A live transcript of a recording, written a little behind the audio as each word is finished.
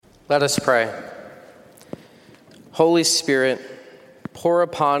Let us pray. Holy Spirit, pour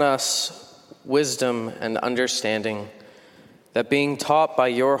upon us wisdom and understanding, that being taught by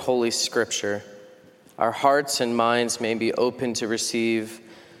your Holy Scripture, our hearts and minds may be open to receive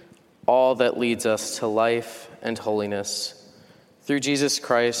all that leads us to life and holiness. Through Jesus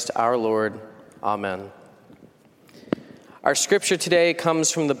Christ, our Lord. Amen. Our scripture today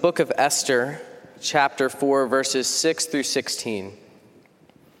comes from the book of Esther, chapter 4, verses 6 through 16.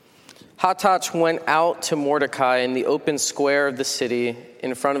 Hathach went out to Mordecai in the open square of the city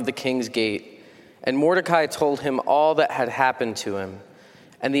in front of the king's gate, and Mordecai told him all that had happened to him,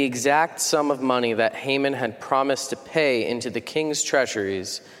 and the exact sum of money that Haman had promised to pay into the king's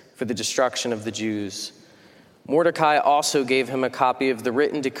treasuries for the destruction of the Jews. Mordecai also gave him a copy of the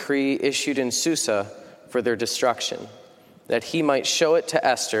written decree issued in Susa for their destruction, that he might show it to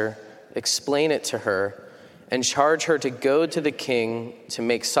Esther, explain it to her, and charge her to go to the king to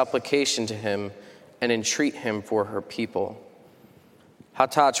make supplication to him and entreat him for her people.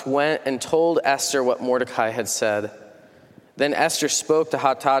 Hathach went and told Esther what Mordecai had said. Then Esther spoke to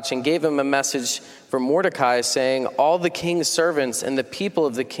Hathach and gave him a message from Mordecai, saying, "All the king's servants and the people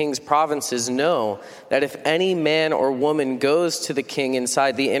of the king's provinces know that if any man or woman goes to the king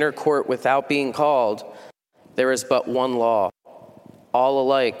inside the inner court without being called, there is but one law. All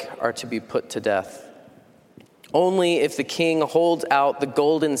alike are to be put to death. Only if the king holds out the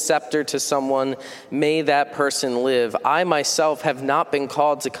golden scepter to someone may that person live. I myself have not been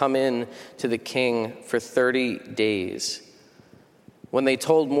called to come in to the king for 30 days. When they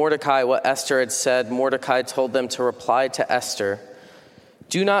told Mordecai what Esther had said, Mordecai told them to reply to Esther,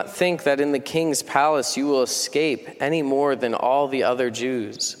 "Do not think that in the king's palace you will escape any more than all the other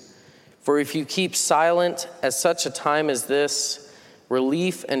Jews. For if you keep silent at such a time as this,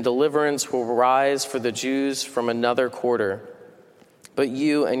 relief and deliverance will rise for the Jews from another quarter, but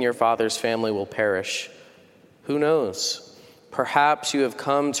you and your father's family will perish. Who knows? Perhaps you have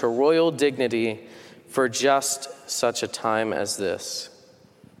come to royal dignity for just such a time as this."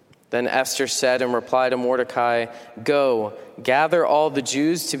 Then Esther said in reply to Mordecai, "Go, gather all the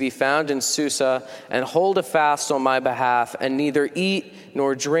Jews to be found in Susa, and hold a fast on my behalf, and neither eat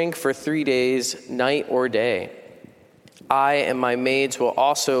nor drink for 3 days, night or day. I and my maids will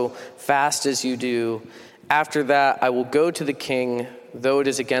also fast as you do. After that, I will go to the king, though it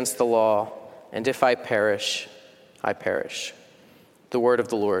is against the law, and if I perish, I perish." The word of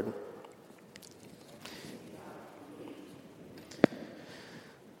the Lord.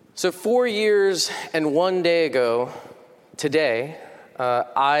 So 4 years and 1 day ago, today,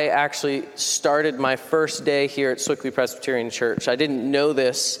 I actually started my first day here at Sewickley Presbyterian Church. I didn't know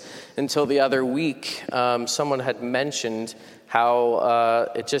this until the other week. Someone had mentioned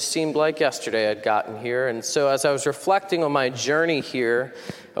how it just seemed like yesterday I'd gotten here. And so as I was reflecting on my journey here,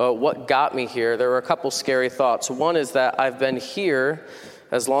 what got me here, there were a couple scary thoughts. One is that I've been here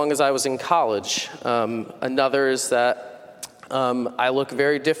as long as I was in college. Another is that I look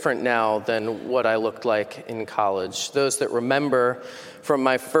very different now than what I looked like in college. Those that remember from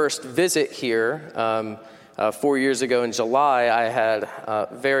my first visit here 4 years ago in July, I had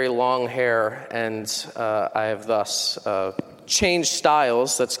very long hair, and I have thus changed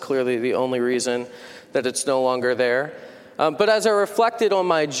styles. That's clearly the only reason that it's no longer there. But as I reflected on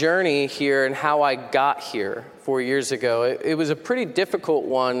my journey here and how I got here 4 years ago, it was a pretty difficult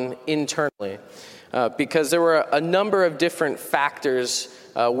one internally. Because there were a number of different factors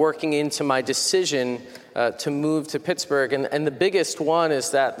working into my decision to move to Pittsburgh. And the biggest one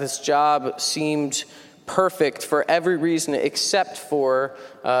is that this job seemed perfect for every reason except for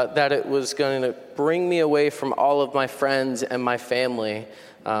that it was going to bring me away from all of my friends and my family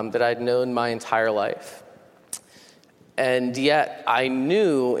that I'd known my entire life. And yet I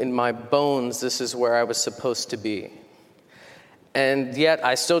knew in my bones this is where I was supposed to be. And yet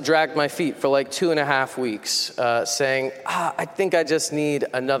I still dragged my feet for like 2.5 weeks, saying, I think I just need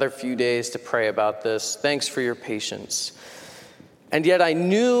another few days to pray about this. Thanks for your patience. And yet I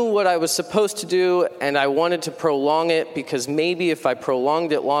knew what I was supposed to do, and I wanted to prolong it because maybe if I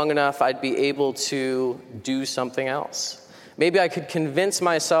prolonged it long enough, I'd be able to do something else. Maybe I could convince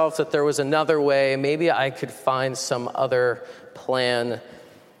myself that there was another way. Maybe I could find some other plan,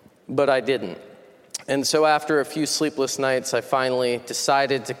 but I didn't. And so after a few sleepless nights, I finally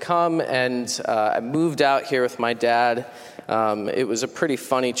decided to come, and I moved out here with my dad. It was a pretty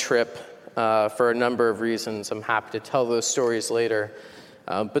funny trip for a number of reasons. I'm happy to tell those stories later.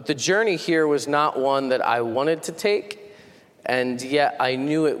 But the journey here was not one that I wanted to take, and yet I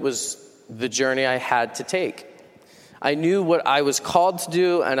knew it was the journey I had to take. I knew what I was called to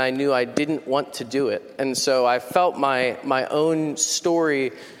do, and I knew I didn't want to do it. And so I felt my own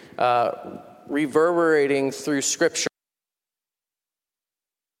story reverberating through Scripture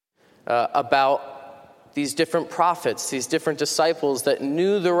about these different prophets, these different disciples that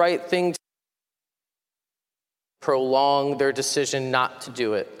knew the right thing to prolong their decision not to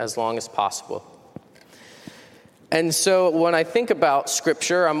do it as long as possible. And so when I think about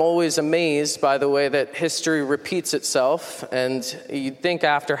Scripture, I'm always amazed by the way that history repeats itself. And you'd think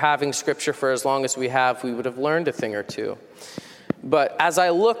after having Scripture for as long as we have, we would have learned a thing or two. But as I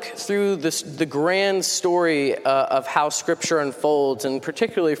look through the grand story of how Scripture unfolds, and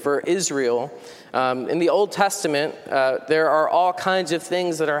particularly for Israel, in the Old Testament, there are all kinds of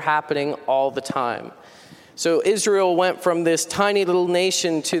things that are happening all the time. So Israel went from this tiny little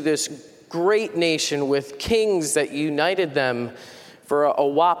nation to this great nation with kings that united them for a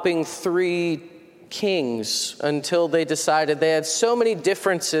whopping 3 kings until they decided they had so many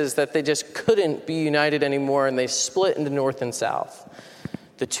differences that they just couldn't be united anymore, and they split into north and south.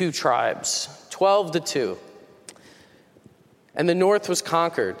 The 2 tribes, 12-2. And the north was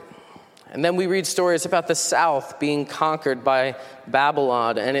conquered. And then we read stories about the south being conquered by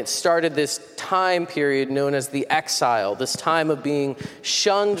Babylon, and it started this time period known as the exile, this time of being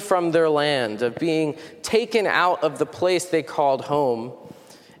shunned from their land, of being taken out of the place they called home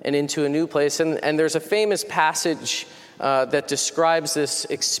and into a new place. And there's a famous passage that describes this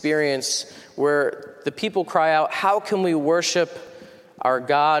experience where the people cry out, "How can we worship our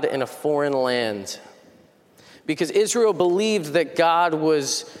God in a foreign land?" Because Israel believed that God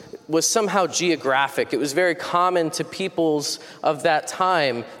was somehow geographic. It was very common to peoples of that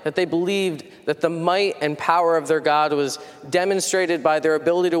time that they believed that the might and power of their God was demonstrated by their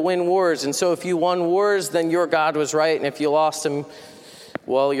ability to win wars. And so if you won wars, then your God was right. And if you lost them,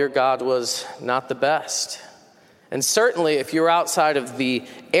 well, your God was not the best. And certainly if you're outside of the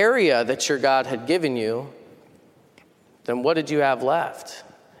area that your God had given you, then what did you have left?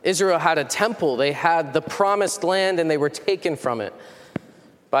 Israel had a temple. They had the promised land, and they were taken from it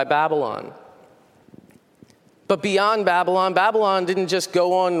by Babylon. But beyond Babylon, Babylon didn't just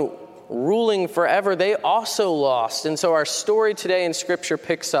go on ruling forever. They also lost. And so our story today in Scripture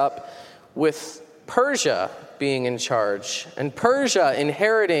picks up with Persia being in charge, and Persia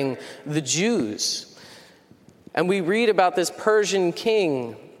inheriting the Jews. And we read about this Persian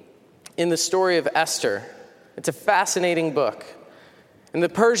king in the story of Esther. It's a fascinating book. And the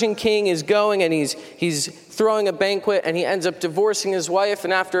Persian king is going, and he's throwing a banquet, and he ends up divorcing his wife.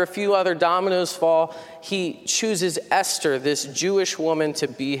 And after a few other dominoes fall, he chooses Esther, this Jewish woman, to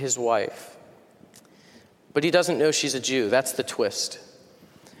be his wife. But he doesn't know she's a Jew. That's the twist.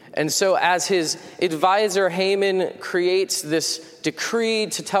 And so as his advisor Haman creates this decree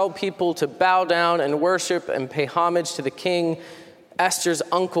to tell people to bow down and worship and pay homage to the king, Esther's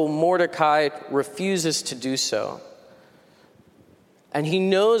uncle Mordecai refuses to do so. And he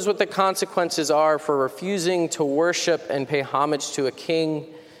knows what the consequences are for refusing to worship and pay homage to a king,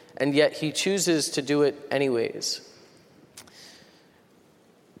 and yet he chooses to do it anyways.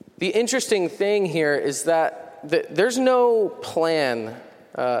 The interesting thing here is that there's no plan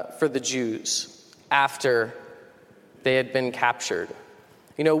for the Jews after they had been captured.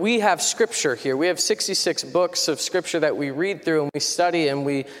 You know, we have Scripture here. We have 66 books of Scripture that we read through and we study and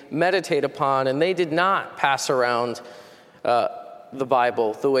we meditate upon, and they did not pass around the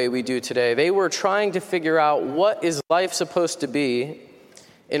Bible the way we do today. They were trying to figure out what is life supposed to be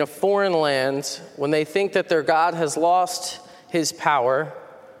in a foreign land when they think that their God has lost his power.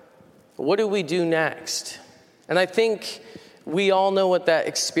 What do we do next? And I think we all know what that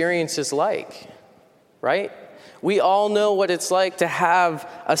experience is like, right? We all know what it's like to have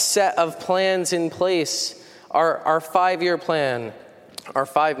a set of plans in place, our 5-year plan, our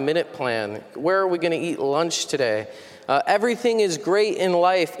 5-minute plan. Where are we going to eat lunch today? Everything is great in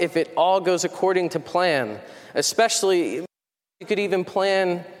life if it all goes according to plan. Especially, you could even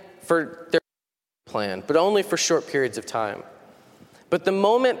plan for their plan, but only for short periods of time. But the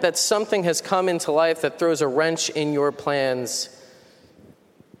moment that something has come into life that throws a wrench in your plans,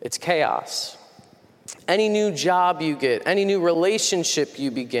 it's chaos. Any new job you get, any new relationship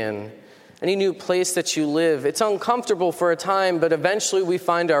you begin, any new place that you live, it's uncomfortable for a time, but eventually we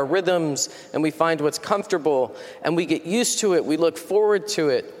find our rhythms and we find what's comfortable and we get used to it. We look forward to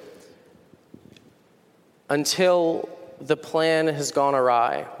it until the plan has gone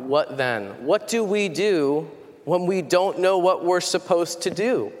awry. What then? What do we do when we don't know what we're supposed to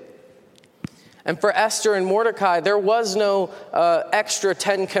do? And for Esther and Mordecai, there was no extra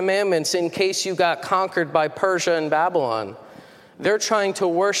 10 commandments in case you got conquered by Persia and Babylon. They're trying to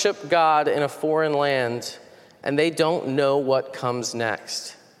worship God in a foreign land, and they don't know what comes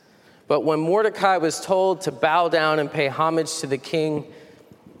next. But when Mordecai was told to bow down and pay homage to the king,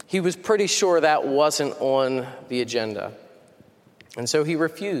 he was pretty sure that wasn't on the agenda. And so he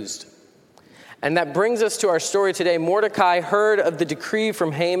refused. And that brings us to our story today. Mordecai heard of the decree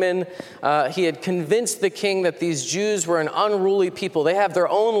from Haman. He had convinced the king that these Jews were an unruly people. They have their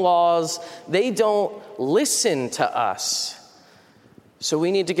own laws. They don't listen to us. So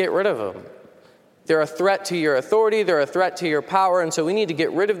we need to get rid of them. They're a threat to your authority. They're a threat to your power. And so we need to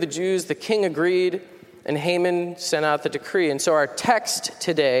get rid of the Jews. The king agreed, and Haman sent out the decree. And so our text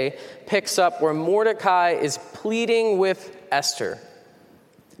today picks up where Mordecai is pleading with Esther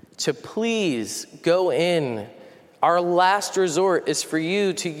to please go in. Our last resort is for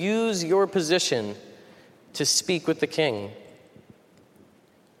you to use your position to speak with the king.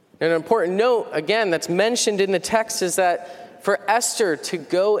 An important note, again, that's mentioned in the text is that for Esther to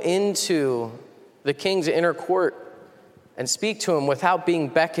go into the king's inner court and speak to him without being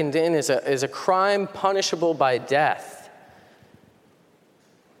beckoned in is a crime punishable by death.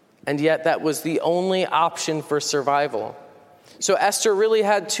 And yet that was the only option for survival. So Esther really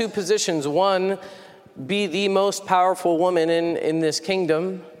had two positions. One, be the most powerful woman in this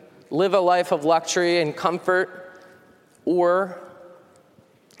kingdom, live a life of luxury and comfort, or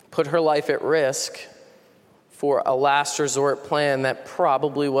put her life at risk for a last resort plan that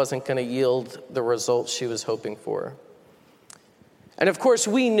probably wasn't going to yield the results she was hoping for. And of course,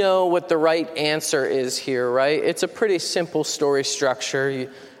 we know what the right answer is here, right? It's a pretty simple story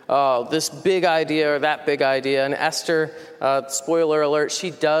structure. This big idea or that big idea. And Esther, spoiler alert, she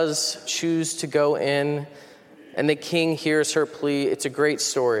does choose to go in, and the king hears her plea. It's a great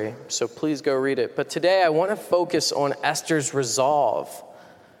story, so please go read it. But today I want to focus on Esther's resolve.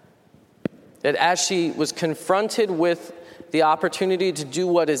 That as she was confronted with the opportunity to do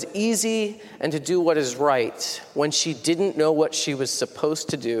what is easy and to do what is right, when she didn't know what she was supposed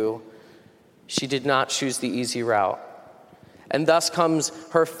to do, she did not choose the easy route. And thus comes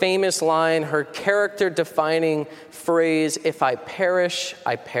her famous line, her character-defining phrase, "If I perish,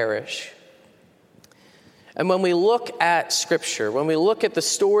 I perish." And when we look at Scripture, when we look at the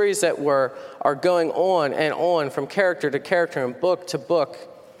stories that are going on and on from character to character and book to book,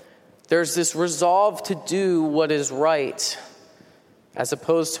 there's this resolve to do what is right as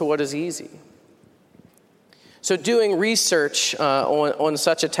opposed to what is easy. So doing research on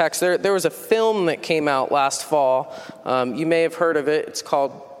such a text, there was a film that came out last fall. You may have heard of it. It's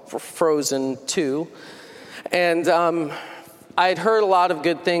called Frozen 2. And I had heard a lot of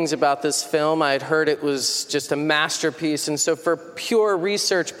good things about this film. I had heard it was just a masterpiece. And so for pure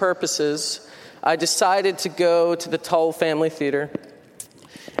research purposes, I decided to go to the Tull Family Theater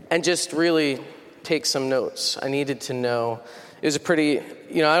and just really take some notes. I needed to know. It was a pretty,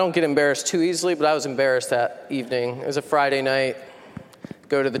 I don't get embarrassed too easily, but I was embarrassed that evening. It was a Friday night,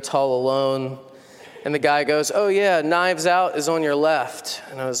 go to the Tull alone, and the guy goes, "Oh yeah, Knives Out is on your left."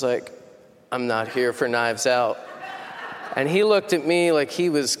 And I was like, "I'm not here for Knives Out." And he looked at me like he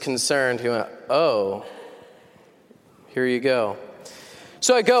was concerned. He went, "Oh, here you go."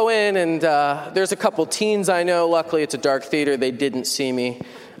 So I go in, and there's a couple teens I know. Luckily, it's a dark theater. They didn't see me.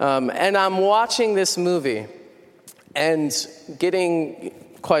 And I'm watching this movie and getting,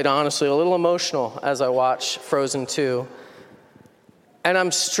 quite honestly, a little emotional as I watch Frozen 2. And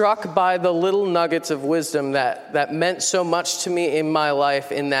I'm struck by the little nuggets of wisdom that meant so much to me in my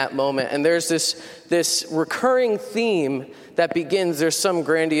life in that moment. And there's this recurring theme that begins, there's some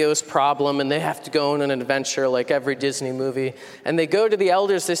grandiose problem, and they have to go on an adventure like every Disney movie. And they go to the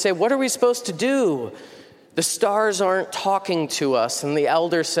elders, they say, "What are we supposed to do? The stars aren't talking to us." And the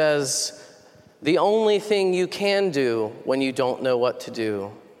elder says, "The only thing you can do when you don't know what to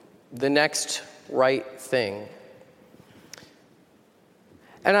do, the next right thing."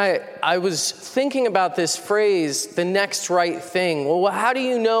 And I was thinking about this phrase, the next right thing. Well, how do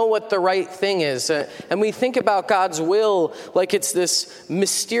you know what the right thing is? And we think about God's will like it's this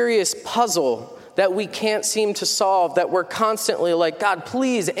mysterious puzzle that we can't seem to solve, that we're constantly like, "God,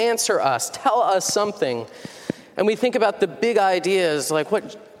 please answer us, tell us something." And we think about the big ideas, like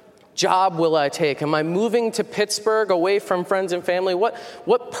what job will I take? Am I moving to Pittsburgh away from friends and family?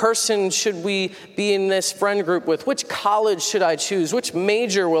 What person should we be in this friend group with? Which college should I choose? Which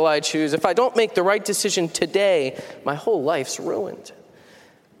major will I choose? If I don't make the right decision today, my whole life's ruined.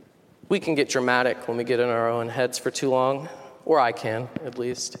 We can get dramatic when we get in our own heads for too long, or I can, at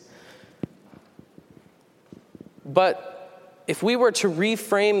least. But if we were to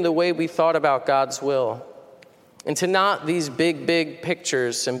reframe the way we thought about God's will, into not these big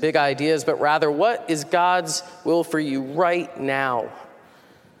pictures and big ideas, but rather, what is God's will for you right now?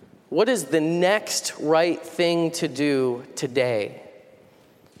 What is the next right thing to do today?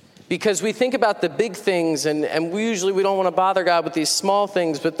 Because we think about the big things, and we don't want to bother God with these small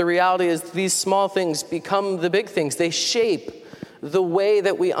things, but the reality is these small things become the big things. They shape the way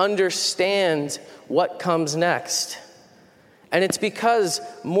that we understand what comes next. And it's because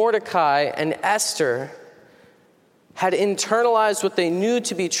Mordecai and Esther had internalized what they knew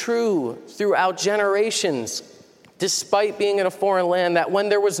to be true throughout generations, despite being in a foreign land, that when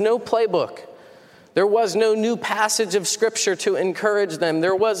there was no playbook, there was no new passage of Scripture to encourage them,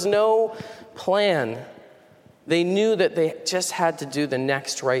 there was no plan, they knew that they just had to do the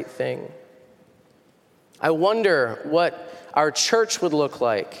next right thing. I wonder what our church would look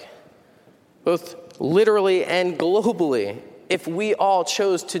like, both literally and globally, if we all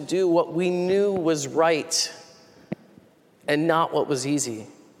chose to do what we knew was right and not what was easy.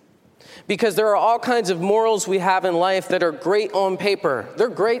 Because there are all kinds of morals we have in life that are great on paper. They're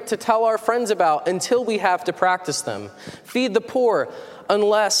great to tell our friends about until we have to practice them. Feed the poor,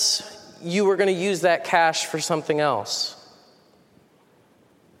 unless you were going to use that cash for something else.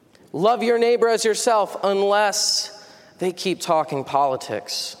 Love your neighbor as yourself, unless they keep talking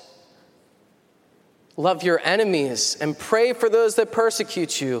politics. Love your enemies and pray for those that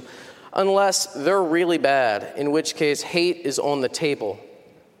persecute you, unless they're really bad, in which case hate is on the table.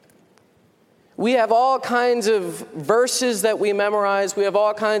 We have all kinds of verses that we memorize. We have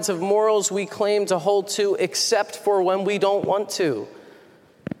all kinds of morals we claim to hold to, except for when we don't want to.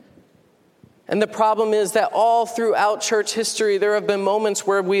 And the problem is that all throughout church history, there have been moments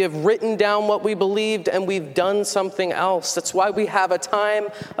where we have written down what we believed and we've done something else. That's why we have a time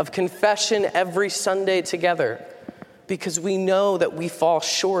of confession every Sunday together, because we know that we fall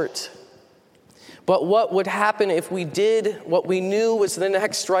short. But what would happen if we did what we knew was the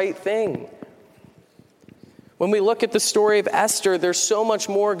next right thing? When we look at the story of Esther, there's so much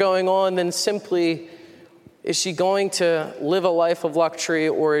more going on than simply, is she going to live a life of luxury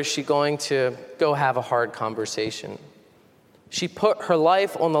or is she going to go have a hard conversation? She put her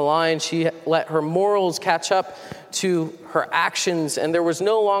life on the line. She let her morals catch up to her actions. And there was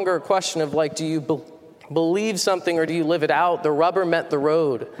no longer a question of do you believe something or do you live it out? The rubber met the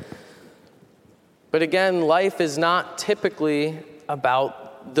road. But again, life is not typically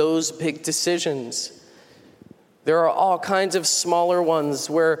about those big decisions. There are all kinds of smaller ones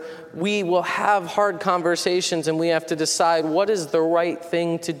where we will have hard conversations and we have to decide what is the right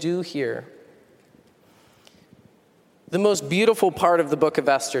thing to do here. The most beautiful part of the book of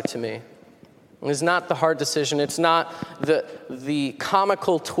Esther to me is not the hard decision. It's not the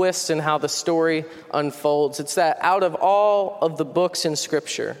comical twist in how the story unfolds. It's that out of all of the books in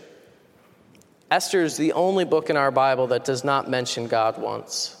Scripture, Esther is the only book in our Bible that does not mention God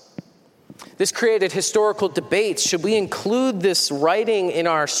once. This created historical debates. Should we include this writing in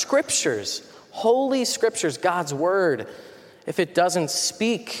our scriptures, holy scriptures, God's word, if it doesn't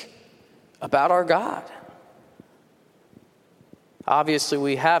speak about our God? Obviously,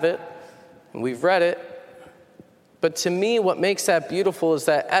 we have it, and we've read it. But to me, what makes that beautiful is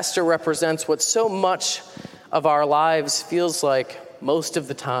that Esther represents what so much of our lives feels like most of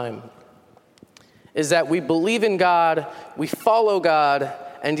the time, is that we believe in God, we follow God,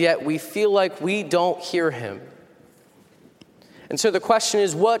 and yet we feel like we don't hear him. And so the question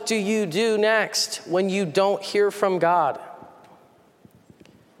is, what do you do next when you don't hear from God?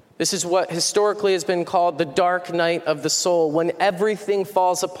 This is what historically has been called the dark night of the soul, when everything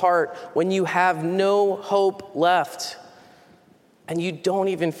falls apart, when you have no hope left, and you don't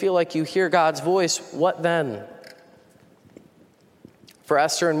even feel like you hear God's voice. What then? For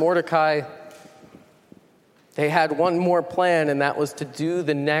Esther and Mordecai, they had one more plan, and that was to do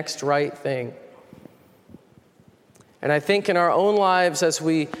the next right thing. And I think in our own lives, as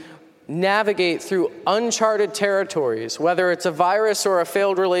we navigate through uncharted territories, whether it's a virus or a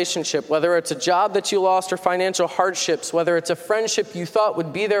failed relationship, whether it's a job that you lost or financial hardships, whether it's a friendship you thought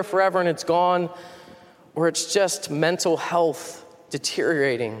would be there forever and it's gone, or it's just mental health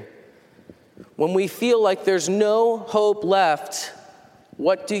deteriorating. When we feel like there's no hope left,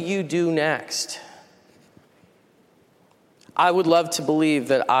 what do you do next? I would love to believe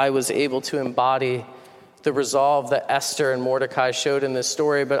that I was able to embody the resolve that Esther and Mordecai showed in this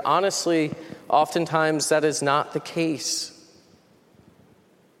story, but honestly, oftentimes that is not the case.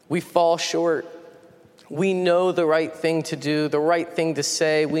 We fall short. We know the right thing to do, the right thing to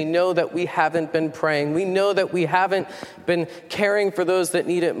say. We know that we haven't been praying. We know that we haven't been caring for those that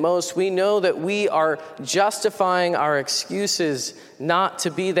need it most. We know that we are justifying our excuses not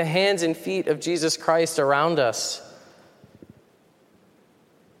to be the hands and feet of Jesus Christ around us.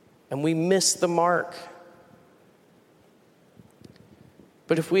 And we miss the mark.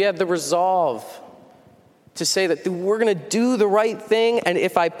 But if we had the resolve to say that we're going to do the right thing, and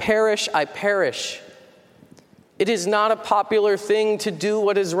if I perish, I perish. It is not a popular thing to do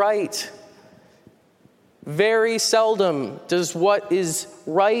what is right. Very seldom does what is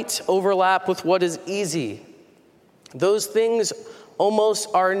right overlap with what is easy. Those things almost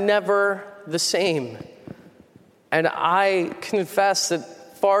are never the same. And I confess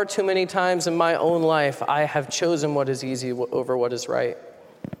that far too many times in my own life, I have chosen what is easy over what is right.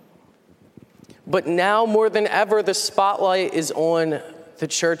 But now more than ever, the spotlight is on the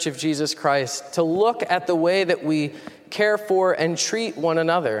Church of Jesus Christ to look at the way that we care for and treat one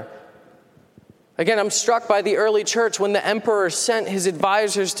another. Again, I'm struck by the early church when the emperor sent his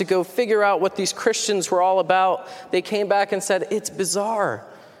advisors to go figure out what these Christians were all about. They came back and said, it's bizarre.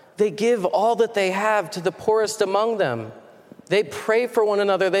 They give all that they have to the poorest among them. They pray for one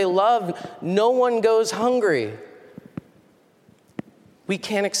another. They love. No one goes hungry. We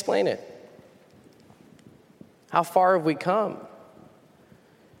can't explain it. How far have we come?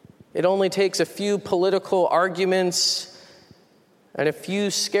 It only takes a few political arguments and a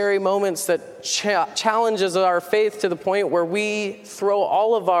few scary moments that challenges our faith to the point where we throw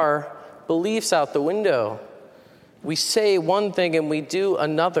all of our beliefs out the window. We say one thing and we do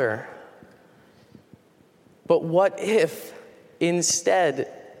another. But what if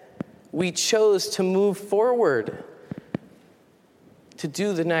instead we chose to move forward to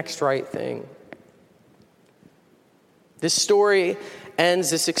do the next right thing? This story ends,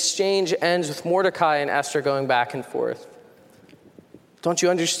 this exchange ends with Mordecai and Esther going back and forth. Don't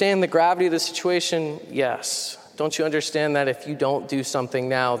you understand the gravity of the situation? Yes. Don't you understand that if you don't do something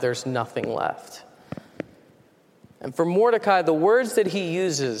now, there's nothing left? And for Mordecai, the words that he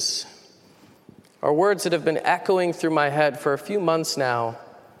uses are words that have been echoing through my head for a few months now.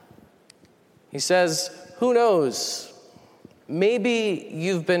 He says, who knows? Maybe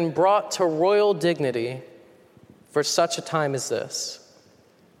you've been brought to royal dignity for such a time as this.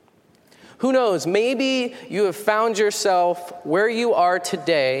 Who knows? Maybe you have found yourself where you are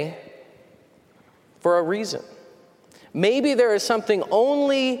today for a reason. Maybe there is something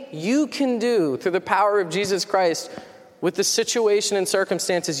only you can do through the power of Jesus Christ with the situation and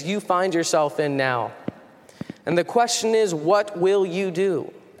circumstances you find yourself in now. And the question is, what will you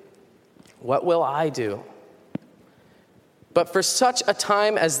do? What will I do? But for such a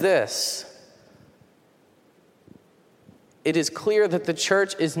time as this, it is clear that the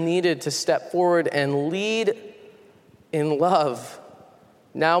church is needed to step forward and lead in love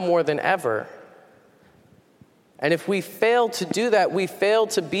now more than ever. And if we fail to do that, we fail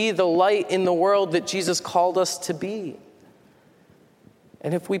to be the light in the world that Jesus called us to be.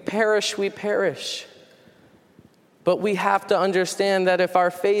 And if we perish, we perish. But we have to understand that if our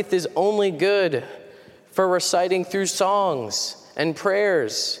faith is only good for reciting through songs and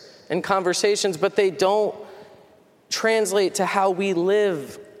prayers and conversations, but they don't translate to how we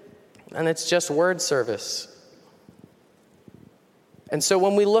live, and it's just word service. And so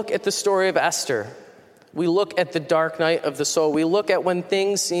when we look at the story of Esther, we look at the dark night of the soul, we look at when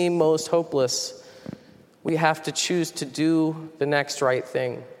things seem most hopeless, we have to choose to do the next right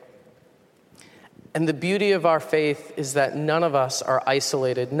thing. And the beauty of our faith is that none of us are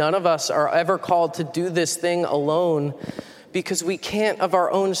isolated. None of us are ever called to do this thing alone, because we can't of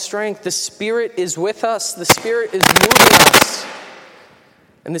our own strength. The Spirit is with us. The Spirit is moving us.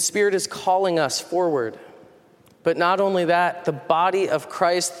 And the Spirit is calling us forward. But not only that, the body of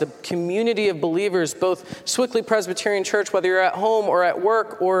Christ, the community of believers, both Swickley Presbyterian Church, whether you're at home or at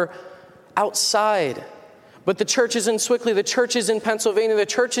work or outside, but the churches in Swickley, the churches in Pennsylvania, the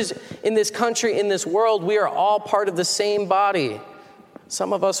churches in this country, in this world, we are all part of the same body.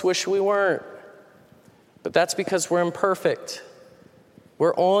 Some of us wish we weren't. But that's because we're imperfect.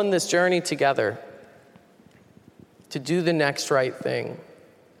 We're on this journey together to do the next right thing.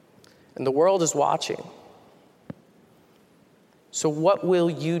 And the world is watching. So what will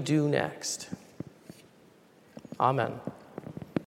you do next? Amen.